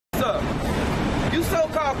You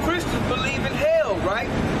so-called Christians believe in hell, right?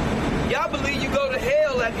 Y'all believe you go to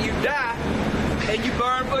hell after you die and you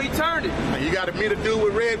burn for eternity. And you got to meet a dude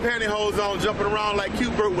with red pantyhose on jumping around like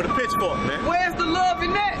Q-Bert with a pitchfork, man. Where's the love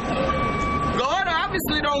in that? God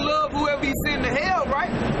obviously don't love whoever he sent to hell,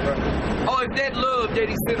 right? Or is that love that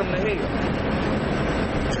he sent them to hell?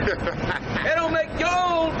 It don't make your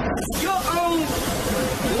own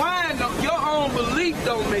wine, your own belief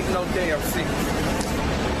don't make no damn sense.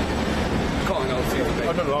 Come on, no sense, baby.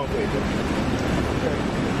 Oh, no, long way,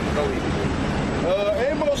 Go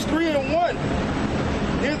ahead. Amos 3:1.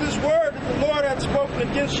 Hear this word that the Lord hath spoken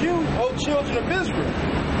against you, O children of Israel,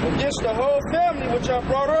 against the whole family which I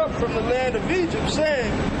brought up from the land of Egypt,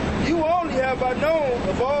 saying, you only have I known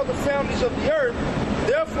of all the families of the earth,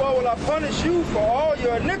 therefore will I punish you for all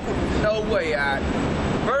your iniquities. No way,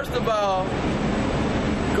 First of all,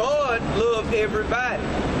 God loved everybody.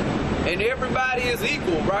 And everybody is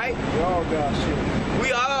equal, right? We're all God's children.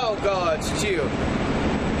 We all God's children.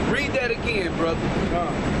 Read that again, brother.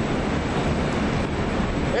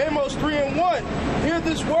 Amos 3:1. Hear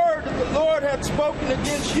this word that the Lord hath spoken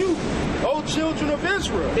against you, O children of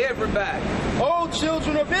Israel. Everybody. O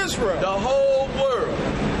children of Israel. The whole world.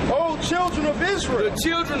 O children of Israel. The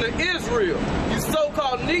children of Israel. You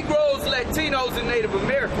so-called Negroes, Latinos, and Native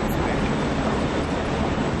Americans.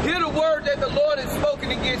 Hear the word that the Lord has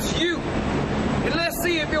spoken against you. And let's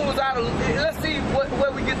see if it was let's see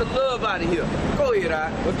where we get the love out of here. Go ahead,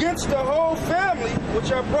 Against the whole family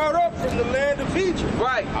which I brought up from the land of Egypt.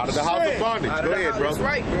 Right. Out of the house of bondage. Go ahead, bro. That's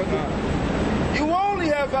right, brother. You only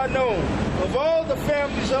have I known of all the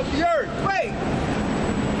families of the earth. Wait.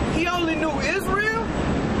 He only knew Israel?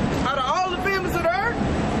 Out of all the families of the earth?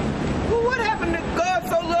 Well, what happened that God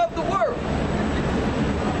so loved the world?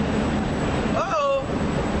 Uh-oh.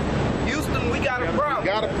 Houston, we got a problem.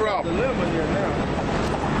 Got a problem. Dilemma here now.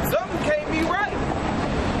 Something can't be right.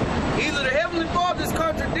 Either the Heavenly Father is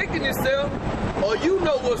contradicting himself, or you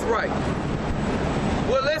know what's right.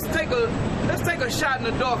 Well, let's take a shot in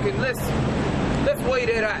the dark and let's weigh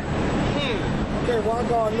that out. Okay, why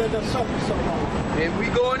God let us suffer so long? And we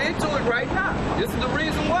going into it right now. This is the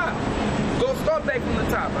reason why. Go start back from the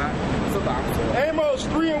top, It's about Amos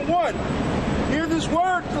 3:1. Hear this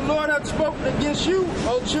word the Lord hath spoken against you,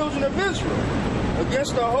 O children of Israel,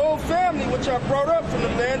 against the whole family which I brought up from the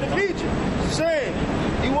land of Egypt, saying,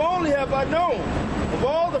 you only have I known of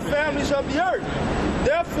all the families of the earth.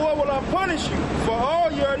 Therefore will I punish you for all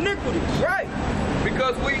your iniquities. Right.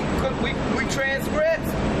 Because we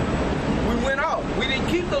transgressed. We went off. We didn't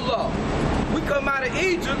keep the law. We come out of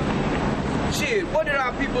Egypt. Shit, what did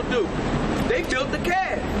our people do? They built the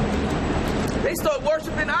calf. They start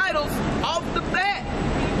worshiping idols off the bat.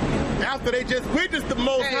 After they just witnessed the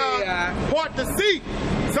Most High part the sea,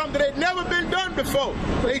 something that never been done before.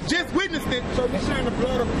 They just witnessed it. So you're saying the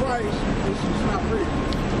blood of Christ is not real?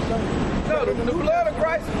 No, the blood of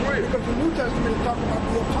Christ is real. Because the New Testament is talking about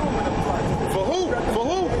the atonement of Christ. For who? For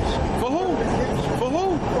who? For who? For who?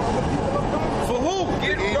 For who?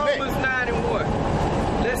 Get Romans 9:1.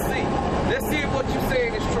 Let's see. Let's see if what you're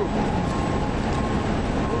saying is true.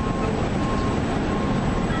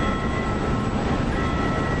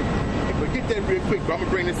 Get that real quick, bro. I'm gonna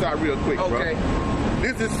bring this out real quick, okay, bro.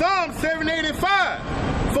 This is Psalm 785.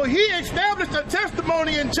 For he established a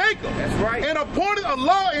testimony in Jacob. That's right. And appointed a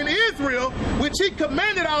law in Israel, which he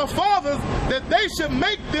commanded our fathers that they should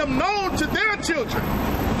make them known to their children,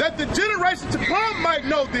 that the generation to come might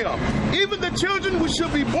know them, even the children who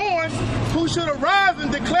should be born, who should arise and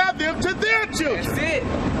declare them to their children. That's it.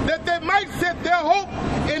 That they might set their hope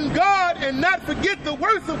in God and not forget the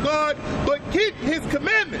works of God, but keep his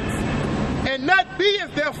commandments, and not be as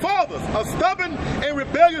their fathers, a stubborn and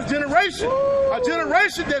rebellious generation, a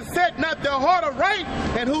generation that set not their heart aright,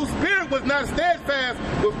 and whose spirit was not steadfast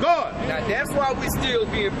with God. Now that's why we still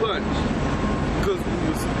being punished, because we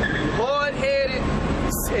was hard-headed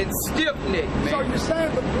and stiff-necked, man. So you're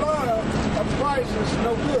saying the blood of Christ is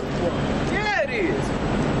no good for us? Yeah, it is.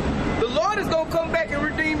 The Lord is going to come back and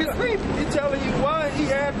redeem his people. He's telling you why he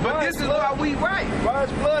had. But this is why we right. Why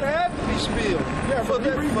his blood had to be spilled. Yeah, For but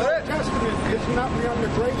you read the that. Old Testament, is not we under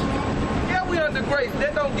grace now? Yeah, we under grace.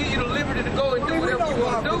 That don't give you the liberty to go and do whatever you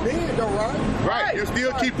want to do. Though, right? Right, you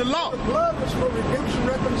still keep the law. The blood was for redemption,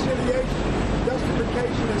 reconciliation,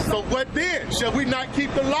 justification, and So what then? Shall we not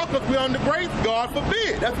keep the law because we're under grace? God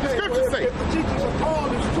forbid. That's what the scriptures say. If the teachings of Paul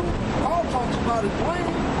is true, Paul talks about it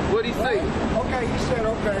plainly. What he say? Okay, he said,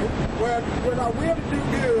 okay, well, when I will to do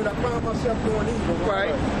good, I find myself doing evil.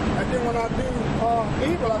 Right. And then when I do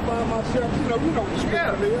evil, I find myself, you know the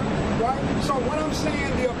scripture is, right? So what I'm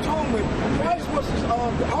saying, the atonement, Christ was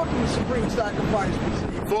the ultimate supreme sacrifice.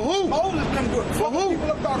 For who? Moses can do it. For who? People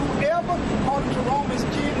have thought whoever, according to Romans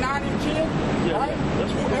 10, 9 and 10, right?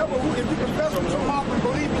 Whoever, if you confess with your mouth and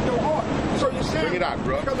believe in your heart. So you're saying, bring it out,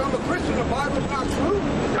 bro. Because I'm a Christian, the Bible's not true.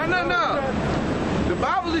 No. The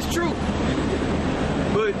Bible is true.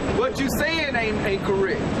 But what you saying ain't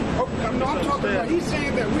correct. No, I'm talking about, he's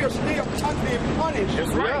saying that we are still being punished.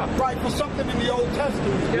 That's right. Right, for something in the Old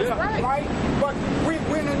Testament. That's right. Right? But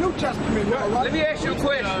we're in the New Testament now, right? Let me ask you a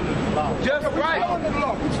question. Just We're right. still under the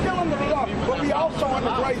law. We're still under the law. But we also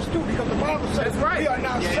under grace too, because the Bible says That's right. we are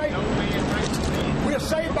now saved. We are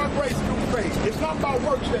saved by grace through faith. It's not by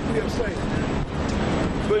works that we are saved.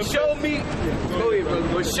 But show me, go ahead,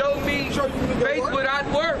 brother. But show me faith without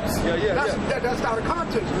works. That's out of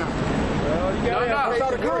context now.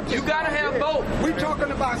 No. You gotta have both. We're talking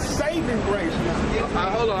about saving grace now.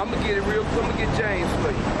 Hold on, I'm gonna get it real quick. I'm gonna get James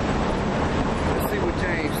for you. Let's see what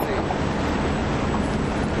James said.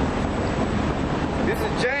 This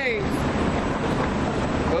is James.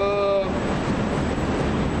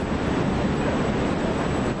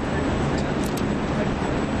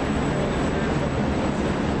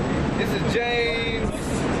 This is James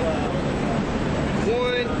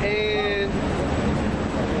 1 and...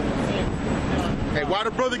 Hey, while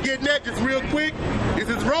the brother getting that, just real quick, this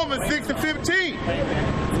is Romans 6 and 15.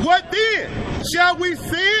 What then? Shall we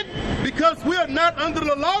sin because we are not under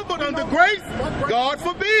the law but under grace? God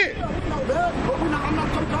forbid. We know that, but I'm not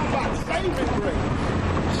talking about saving grace.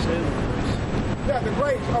 Yeah, the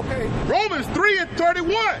grace, okay. Romans 3 and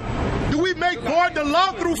 31. Do we make void the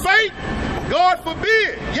law through faith? God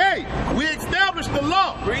forbid. Yea, we establish the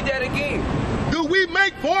law. Read that again. Do we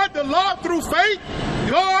make void the law through faith?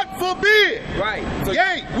 God forbid. Right. So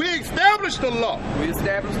Yea, we establish the law. we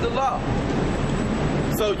established the law.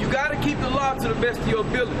 So you got to keep the law to the best of your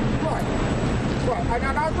ability. Right,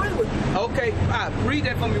 and I agree with you. Okay, read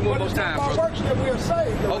that for me one more time. But it's not by works that we are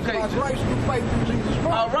saved. Okay. It's by grace through faith through Jesus Christ.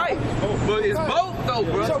 All right, but it's both though,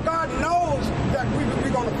 bro. So God knows that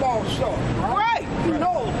we're going to fall short, right? He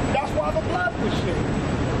knows. That's why the blood was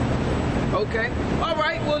shed. Okay. All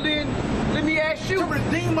right. Well then, let me ask you. To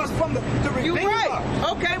redeem us from You right.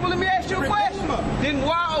 Okay. Well, let me ask you a question. Then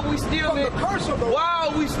why are we still in? The curse of the why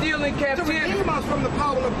are we still in to captivity? redeem us from the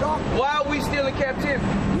power of darkness. Why are we still in captivity?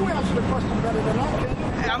 You answer the question better than I can.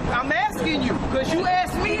 I'm asking you because you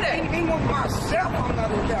asked me that. Even myself, I'm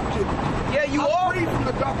not in captivity. Yeah, you I'm are. free from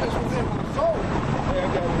the darkness within my soul.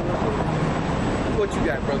 What you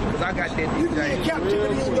got, brother? Because I got that. You can be in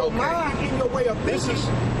captivity in your mind, in your way of thinking.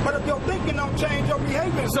 But if your thinking don't change, your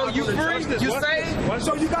behavior is So not you gonna free? change. You saved?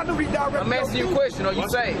 So you got to redirect. I'm asking you a question. Are you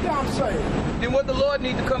saved? Yeah, I'm saved. Then what the Lord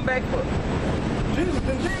need to come back for? Jesus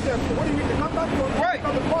didn't did that. What do you need to come back for? Right.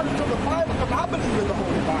 Because according to the Bible, because I believe in the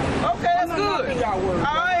Holy Bible. Okay, that's I'm not good. knocking y'all words,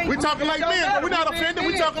 All right. We talking like men, bro. We're not offended.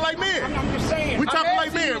 We talking like men. I'm just saying. We talking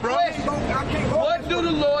like men, bro. I can't go. What do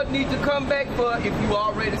the Lord need to come back for if you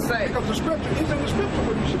already saved? Because the scripture, he's in the scripture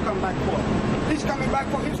what he should come back for. He's coming back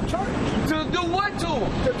for his church. To do what to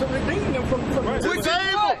him? To redeem them from Which is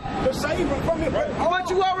save what? to save them from it. But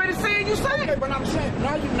you already said you saved. Okay, but I'm saying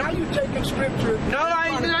now you taking scripture. No,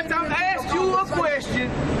 I ain't. I'm asked you a question.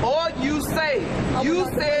 Are you saved? You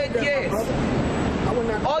said yes.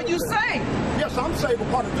 Are you saved? Yes, I'm saved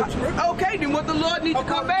according to the scripture. Okay, then what the Lord need to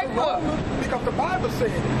come back for? Because the Bible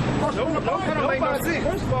said it. First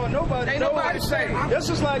of all, nobody. Ain't nobody saved. This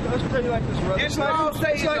is like, let's tell you like this, brother. It's like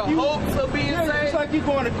you say the hopes of being It's saved. like you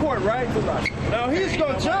going to court, right? Now he's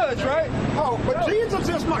going to judge, right? Oh, but Jesus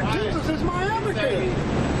is my advocate.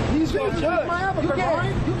 He's going to judge. My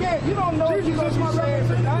advocate, You don't know if he's Jesus is my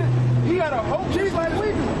saved or not. representative. He got a hope just like we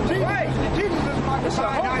do. Jesus is my It's a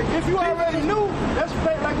hope. If you already knew, that's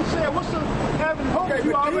like you said, what's the having hope? Okay,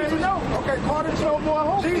 You but already Jesus, know. Okay, according to no more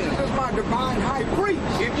hope. Jesus is my divine high priest.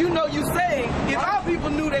 If you know you saved, if our people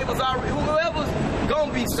knew they was already, whoever's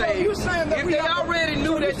gonna be saved, you saying that if we they have to- already so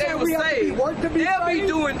knew you that they saying were we have to be saved, worked to be they'll be saved?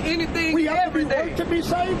 doing anything We have every to be day. worked to be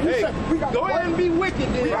saved. You Hey, said we got go ahead and be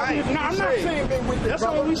wicked then. Right. No, I'm not saying be wicked. That's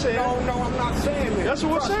brother. what we saying. No, I'm not saying that. That's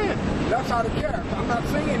what we're Trust me. saying. That's out of character. I'm not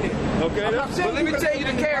saying it. Okay, I'm not that's- saying But let me can tell you live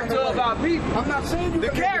the any character kind of way. our people. I'm not saying you The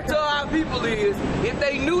can live character of our people is, if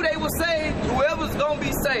they knew they were saved, whoever's gonna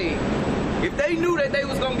be saved, if they knew that they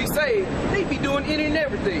was gonna be saved, they'd be doing any and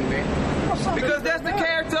everything, man. Because that's the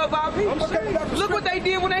character of our people. Look what they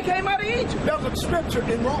did when they came out of Egypt. There's a scripture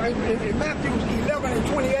in Matthew 11 and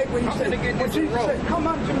 28 when he said, when Jesus said, come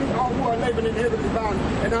unto me all who are laboring and heavily bound,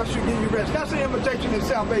 and I shall give you rest. That's the invitation to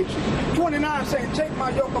salvation. 29 saying, take my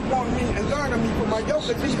yoke upon me and learn of me, for my yoke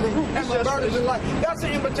is easy and my burden is light. That's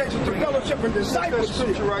the invitation to fellowship and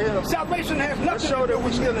discipleship. Right here. Salvation has nothing show to do that we're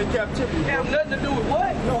with still in captivity. Have nothing to do with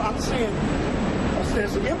what? No, I'm saying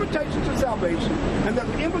there's an invitation to salvation, and there's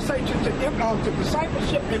an invitation to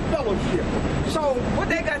discipleship and fellowship. So what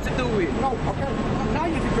they got to do with it? No, okay. Now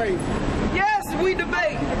you debate. Yes, we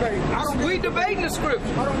debate. We debating the scripture.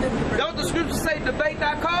 I don't get to debate. Don't the scripture say debate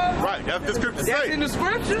thy cause? Right, that's the scripture say. That's in the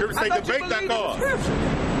scripture. Scripture say debate thy cause.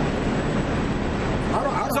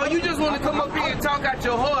 So you just want to come up here and talk out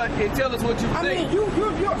your heart and tell us what you think?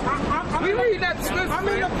 We reading that scripture. I'm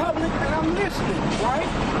in the public and I'm listening, right?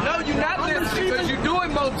 No, you're not listening because you're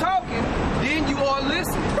doing more talking than you are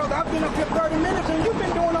listening. Brother, I've been up here 30 minutes and you've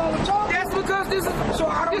been doing all the talking. That's because this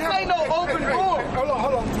ain't no open forum.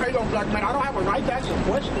 Hold on, black man. I don't have a right to ask a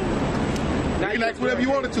question. You can ask whatever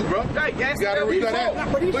you wanted to, bro. Right,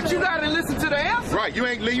 but you gotta listen to the answer. Right, you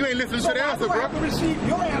ain't listening to the answer, bro. I have to receive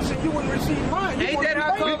your answer, you wouldn't receive mine. Ain't that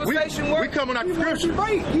how conversation works? We coming out the scripture.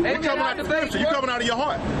 We coming out the scripture. You coming out of your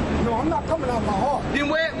heart. No, I'm not coming out of my heart.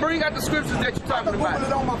 Then bring out the scriptures that you're talking about. I'm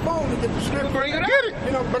it on my phone to get the scripture. Bring it out. Get it.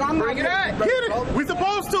 You know, but I'm bring it out. Get it. We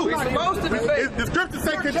supposed to. We supposed to debate. The scripture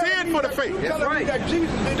say contend for the faith. That's right.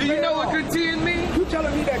 Do you know what contend means? You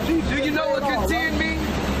telling me that Jesus? Do you know what contend means?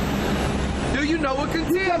 Do you know what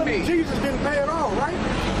contend means? Jesus didn't pay it all, right?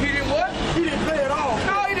 He didn't what? He didn't pay it all.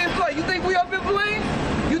 No, he didn't play. You think we up in bling?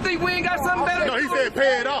 You think we ain't got something better? No, he said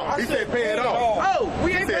pay it off. He said pay it off. Oh,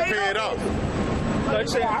 we ain't He said paid pay it off. I didn't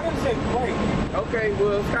say pray. Okay,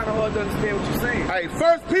 well, it's kind of hard to understand what you're saying. Hey,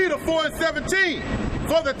 1 Peter 4 and 17.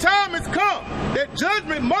 For the time has come that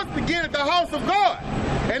judgment must begin at the house of God.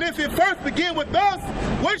 And if it first begin with us,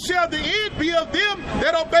 what shall the end be of them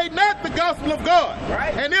that obey not the gospel of God?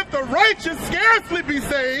 Right. And if the righteous scarcely be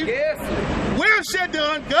saved, where shall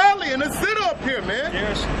the ungodly and the sinner appear, man?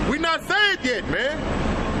 Yes. We not saved yet, man.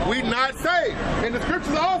 We not saved. And the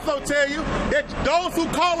scriptures also tell you that those who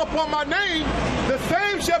call upon my name, the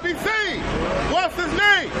same shall be saved. What's his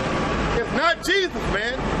name? It's not Jesus,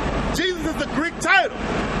 man. Jesus is the Greek title.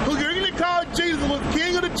 Who you really called Jesus was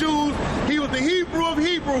King of the Jews. He was the Hebrew of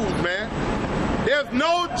Hebrews, man. There's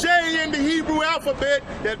no J in the Hebrew alphabet.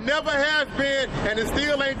 That never has been, and it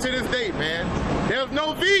still ain't to this day, man. There's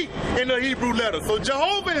no V in the Hebrew letter. So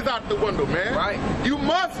Jehovah is out the window, man. Right. You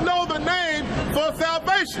must know the name for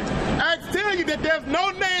salvation. Acts tell you that there's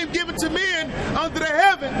no name given to men under the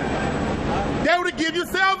heaven that would give you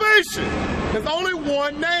salvation. There's only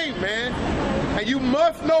one name, man. And you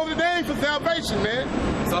must know the name for salvation, man.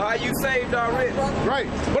 So how you saved already? Right.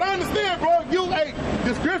 But I understand, bro.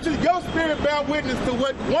 The scriptures, your spirit bear witness to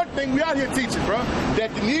what one thing we out here teaching, bro.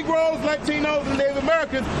 That the Negroes, Latinos, and Native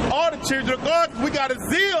Americans are the children of God. We got a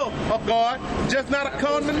zeal of God, just not a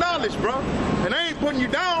common knowledge, bro. And I ain't putting you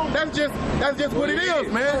down. That's just what it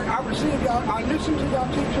is, man. I receive y'all. I listen to y'all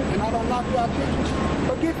teaching, and I don't knock y'all teaching.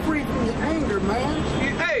 But get free from your anger, man.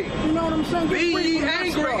 Hey, you know what I'm saying? Be ye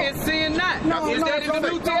angry and sin not. Is that in the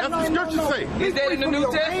New Testament? That's the scripture say. Is that in the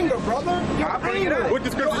New Testament? Anger, brother. I'll bring it up. What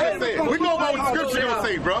the scripture say? We gonna go with the scripture gonna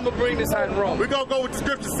say, bro. I'm gonna bring this out in Rome. We gonna go with the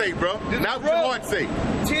scripture say, bro. Not what the heart say.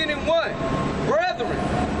 10 and 1. Brethren.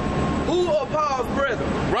 Who are Paul's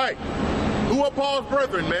brethren? Right. Who are Paul's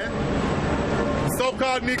brethren, man?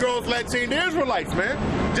 So-called Negroes, Latino, the Israelites, man.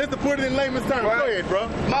 Just to put it in layman's terms. Right. Go ahead, bro.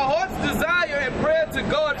 My heart's desire and prayer to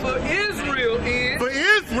God for Israel is... For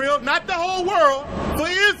Israel, not the whole world. For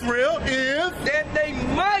Israel is... That they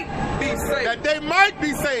might be saved. That they might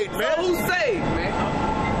be saved, man. So who's saved, man?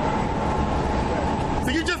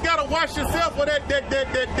 So you just gotta wash yourself of that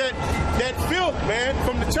filth, man,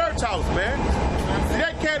 from the church house, man. See,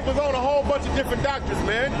 that cat was on a whole bunch of different doctrines,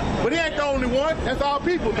 man. But he ain't the only one. That's our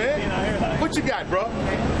people, man. What you got, bro?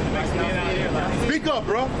 Speak up,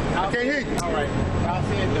 bro. I can't hear you. All right. Y'all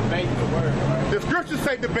said debate the word, right? The scriptures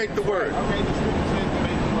say debate the word. Okay, the scripture says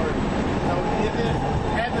debate the word. So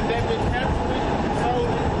hasn't that been tampered with?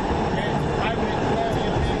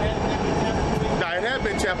 No, it has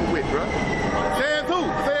been tampered with, bro. Says who?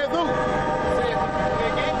 Says who?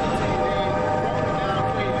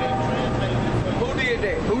 Who did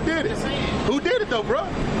that? Who did it? Who did it though, bro? I'm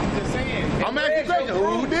just saying. I'm asking you a question.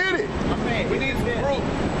 Who did it? We need some proof.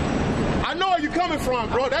 I know where you're coming from,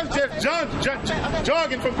 bro. That's just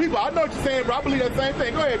jogging from people. I know what you're saying, bro. I believe that same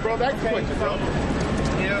thing. Go ahead, bro. That's the question, bro.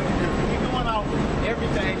 Yeah, we're going off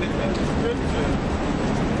everything that the scripture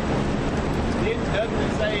it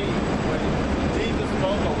doesn't say when Jesus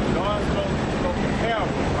spoke or when God spoke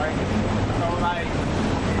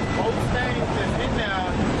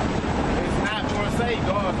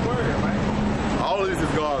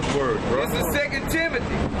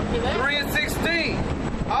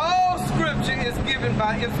given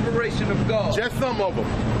by inspiration of God. Just some of them.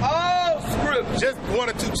 All scripture. Just 1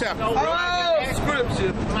 or 2 chapters. All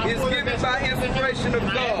scripture is given by inspiration of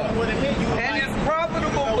God and is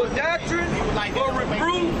profitable for doctrine, for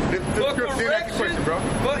reproof, for correction,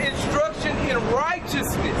 for instruction in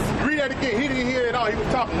righteousness. Read that again. He didn't hear it all. He was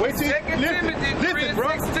talking. Wait till 2 Timothy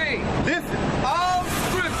 3:16. Listen. All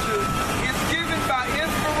scripture is given by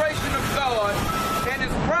inspiration of God and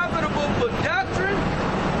is profitable for doctrine,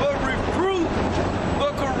 for reproof,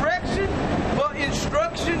 for correction, for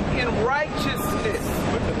instruction in righteousness.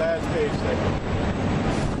 What's the last page say?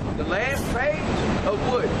 The last page of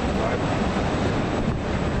what?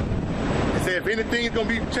 They say if anything is going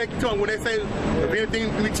to be taken to them, when they say if anything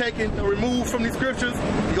is going to be taken or removed from these scriptures,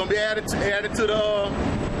 it's going to be added to the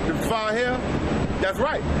fire here. That's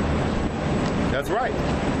right. That's right.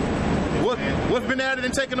 What's been added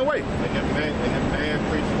and taken away? And the man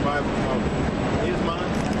preached the Bible from his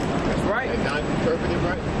mind. That's right. And not interpreted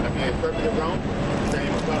right. I mean, interpreted wrong.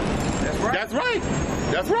 Same about it. That's right. That's right.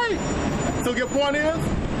 That's right. So your point is,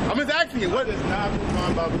 I'm just asking you, what is not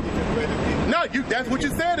talking about what you just read again? No, that's what you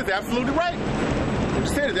said is absolutely right. What you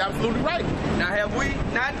said is absolutely right. Now, have we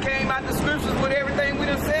not came out the scriptures with everything we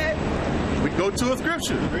done said? We go to a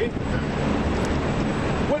scripture. Read.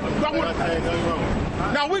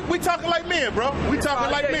 Now we talking like men, bro. We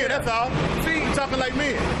talking like men. That's all. See, we talking like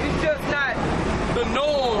men. It's just not the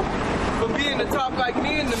norm for being to talk like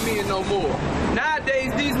men to men no more.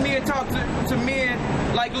 Nowadays, these men talk to men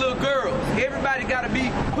like little girls. Everybody got to be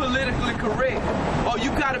politically correct, or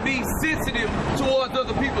you got to be sensitive towards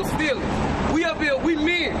other people's feelings. We up here, we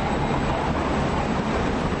men.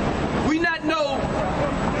 We not no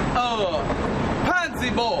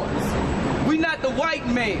Ponzi boys. We not the white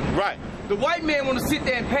man. Right. The white man want to sit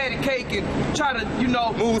there and pat a cake and try to, use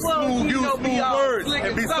smooth words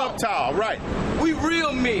and be subtle. Right. We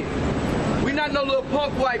real men. We not no little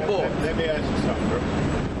punk white boy. Let me ask you something, bro.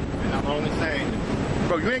 And I'm only saying this.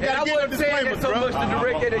 Bro, you ain't got to get no disclaimers, so much to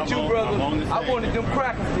direct it at you, brother. I wanted them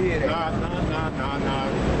crackers to hear that.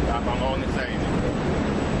 Nah. I'm only saying this, bro.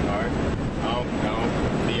 All right? I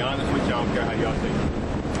don't, be honest with you, I don't care how y'all think.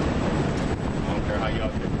 I don't care how y'all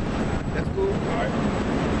think. That's cool. All right?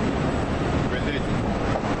 Religion.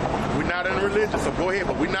 We're not in a religion, so go ahead,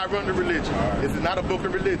 but we're not running a religion. Right. This is not a book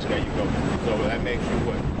of religion. There you go. So that makes you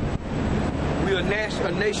what? We are a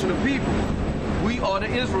nation of people. We are the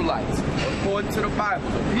Israelites, according to the Bible.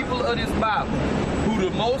 The people of this Bible, who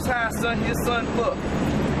the Most High sent His Son for.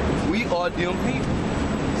 We are them people.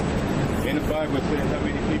 In the Bible it says how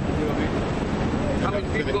many people will be? How many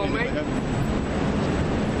people gonna make?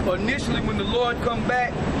 Initially, when the Lord come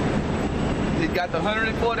back, they got the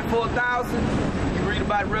 144,000. You read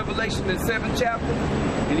about Revelation in the 7th chapter,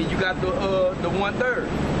 and then you got the 1/3.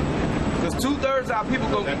 Because 2/3 of our people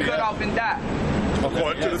gonna be cut off and die.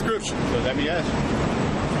 According to the scripture. So let me ask you.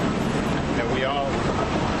 And you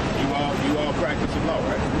all practice the law,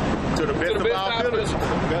 right? To the best of our ability.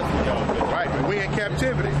 Right, but we in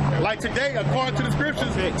captivity. Like today, according to the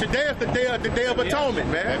scriptures, today is the day of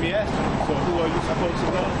atonement, man. Let me ask you. So who are you supposed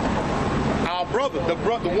to love? Our brothers, the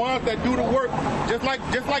ones that do the work, just like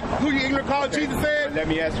who you ignorant called Jesus said. Let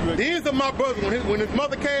me ask you again. These are my brothers. When his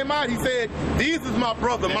mother came out, he said, "These is my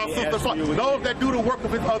brother, my sister, father." Those that do the work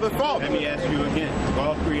of his other father. Let me ask you again.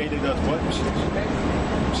 God created us what?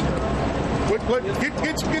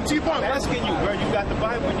 Get to your point. I'm asking you, bro. You got the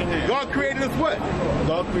Bible in your hand. God created us what?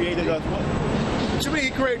 God created us what? What you mean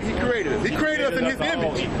He created us? He created us in His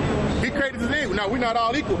image. He created us in His image. Now we're not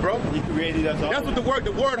all equal, bro. He created us all. That's what the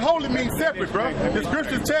word holy means separate, bro. The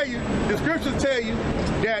scriptures tell you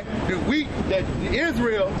that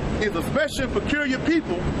Israel is a special peculiar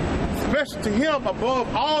people, special to Him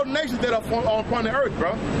above all nations that are upon the earth,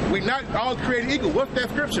 bro. We not all created equal. What's that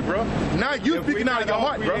scripture, bro? Now you speaking out of your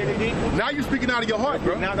heart, bro. Now you speaking out of your heart,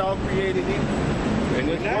 bro. Not all created equal. And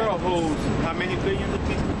this world holds how many billions of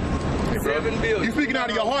people? 7 billion. You speaking out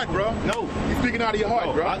of your heart, bro. No. You speaking out of your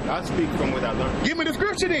heart, bro. I speak from what I learned. Give me the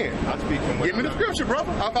scripture then. I speak from what Give me the scripture,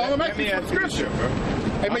 brother. I'm asking you for the scripture. Bro.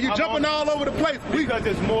 Hey man, you jumping all over the place. Because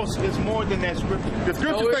it's more than that scripture. The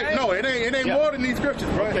scripture say no, it ain't more than these scriptures,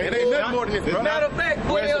 bro. Okay. It ain't nothing more than this, bro. Matter of fact,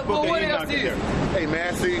 what else is? Hey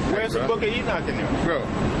man, see, where's the book of Enoch in there, bro?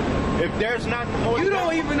 If there's not more, you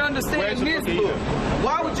don't even understand this book.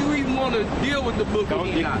 Why would you even want to deal with the book of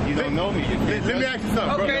Enoch? You don't know me. Let me ask you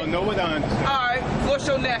something, bro. You don't know what I understand. All right, what's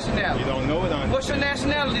your nationality? You don't know what I understand. What's your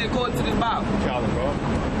nationality according to this Bible? Child of God.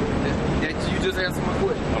 You just answered my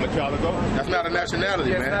question. I'm a child of God. That's not a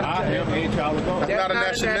nationality, man. I am a child of God. That's not a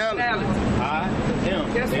nationality. I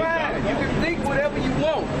am. That's fine. You can think whatever you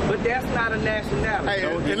want, but that's not a nationality.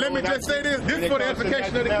 Hey, and let me just say this. This is for the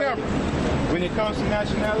edification of the camera. When it comes to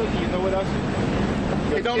nationality, you know what I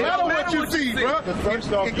see? It don't matter what you see, bro.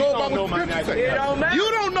 First off, It goes by what the scripture say. It don't matter.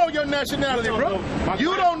 You don't know your nationality, bro.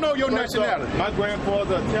 You don't know your nationality. My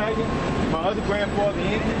grandfather Italian, my other grandfather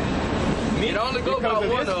Indian. It only go by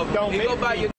one of them. It go by your